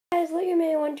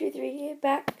123 here,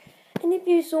 back. And if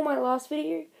you saw my last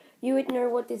video, you would know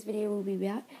what this video will be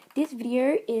about. This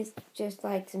video is just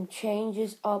like some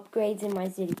changes, upgrades in my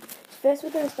city. First,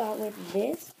 we're going to start with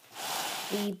this,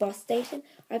 the bus station.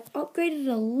 I've upgraded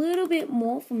a little bit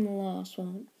more from the last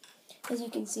one. As you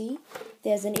can see,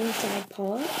 there's an inside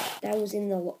part that was in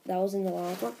the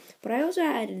last one. But I also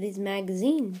added this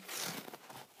magazine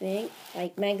thing,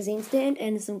 like magazine stand,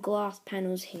 and some glass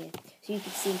panels here, so you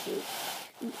can see here.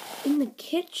 In the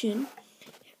kitchen,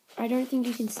 I don't think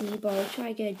you can see, but I'll try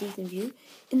to get a decent view.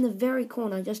 In the very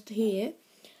corner, just here,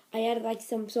 I added like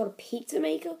some sort of pizza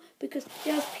maker, because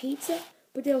there's pizza,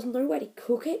 but there was no way to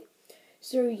cook it.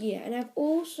 So yeah, and I've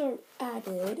also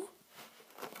added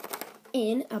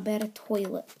in a better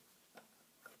toilet,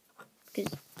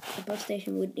 because the bus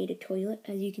station would need a toilet,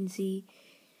 as you can see.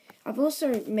 I've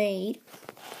also made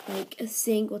like a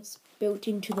sink what's built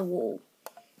into the wall,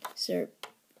 so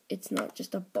it's not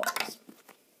just a box.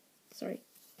 Sorry.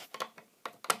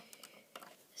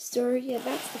 So yeah,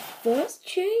 that's the first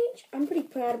change. I'm pretty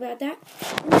proud about that.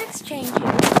 The next change is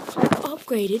I've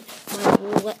upgraded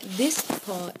this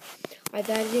part. I've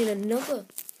added in another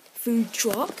food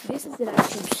truck. This is an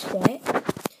actual set.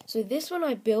 So this one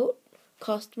I built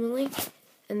customly,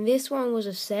 and this one was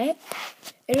a set.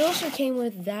 It also came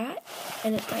with that,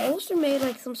 and I also made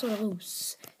like some sort of little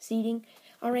seating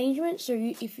arrangement. So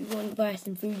if you want to buy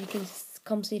some food, you can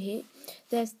come sit here.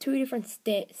 There's two different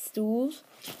stools.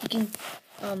 You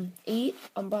can eat,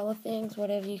 umbrella things,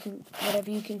 whatever you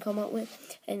can come up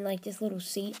with, and like just little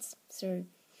seats. So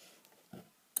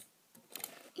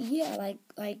yeah,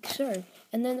 like so.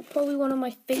 And then probably one of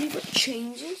my favorite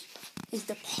changes is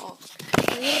the park.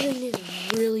 I added in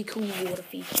this really cool water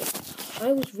feature.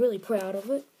 I was really proud of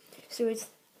it. So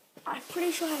I'm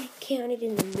pretty sure I counted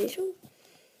in the middle.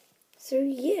 So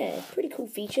yeah, pretty cool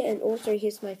feature. And also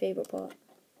here's my favorite part.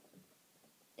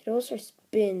 It also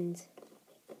spins.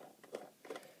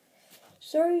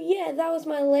 So yeah, that was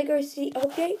my Lego City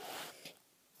update.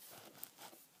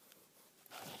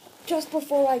 Just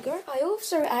before I go, I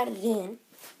also added in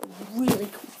a really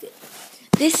cool thing.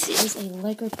 This is a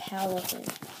Lego power thing.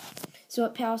 So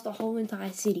it powers the whole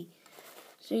entire city.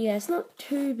 So yeah, it's not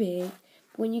too big.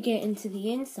 When you get into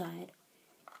the inside,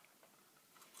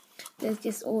 there's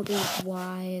just all these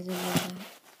wires and all that.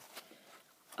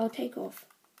 I'll take off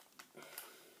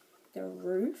the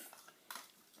roof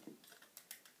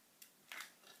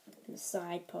and the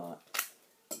side part.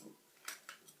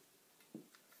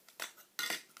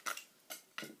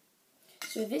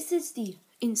 So this is the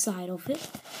inside of it.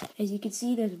 As you can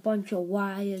see, there's a bunch of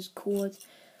wires, cords.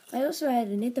 I also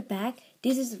added in the back.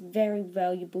 This is a very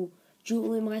valuable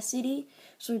jewel in my city,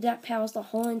 so that powers the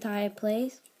whole entire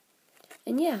place.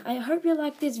 And yeah, I hope you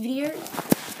like this video.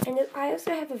 And I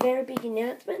also have a very big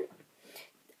announcement.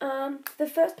 The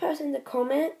first person to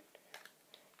comment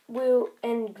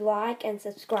and like and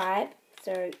subscribe,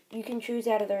 so you can choose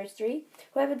out of those three.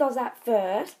 Whoever does that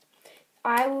first,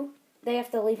 they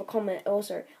have to leave a comment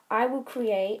also. I will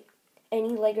create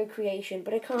any Lego creation,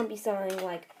 but it can't be something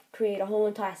like create a whole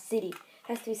entire city. It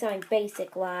has to be something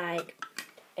basic, like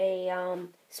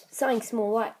something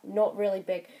small, like not really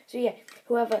big. So yeah,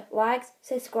 whoever likes,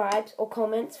 subscribes, or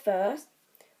comments first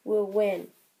will win.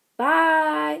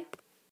 Bye!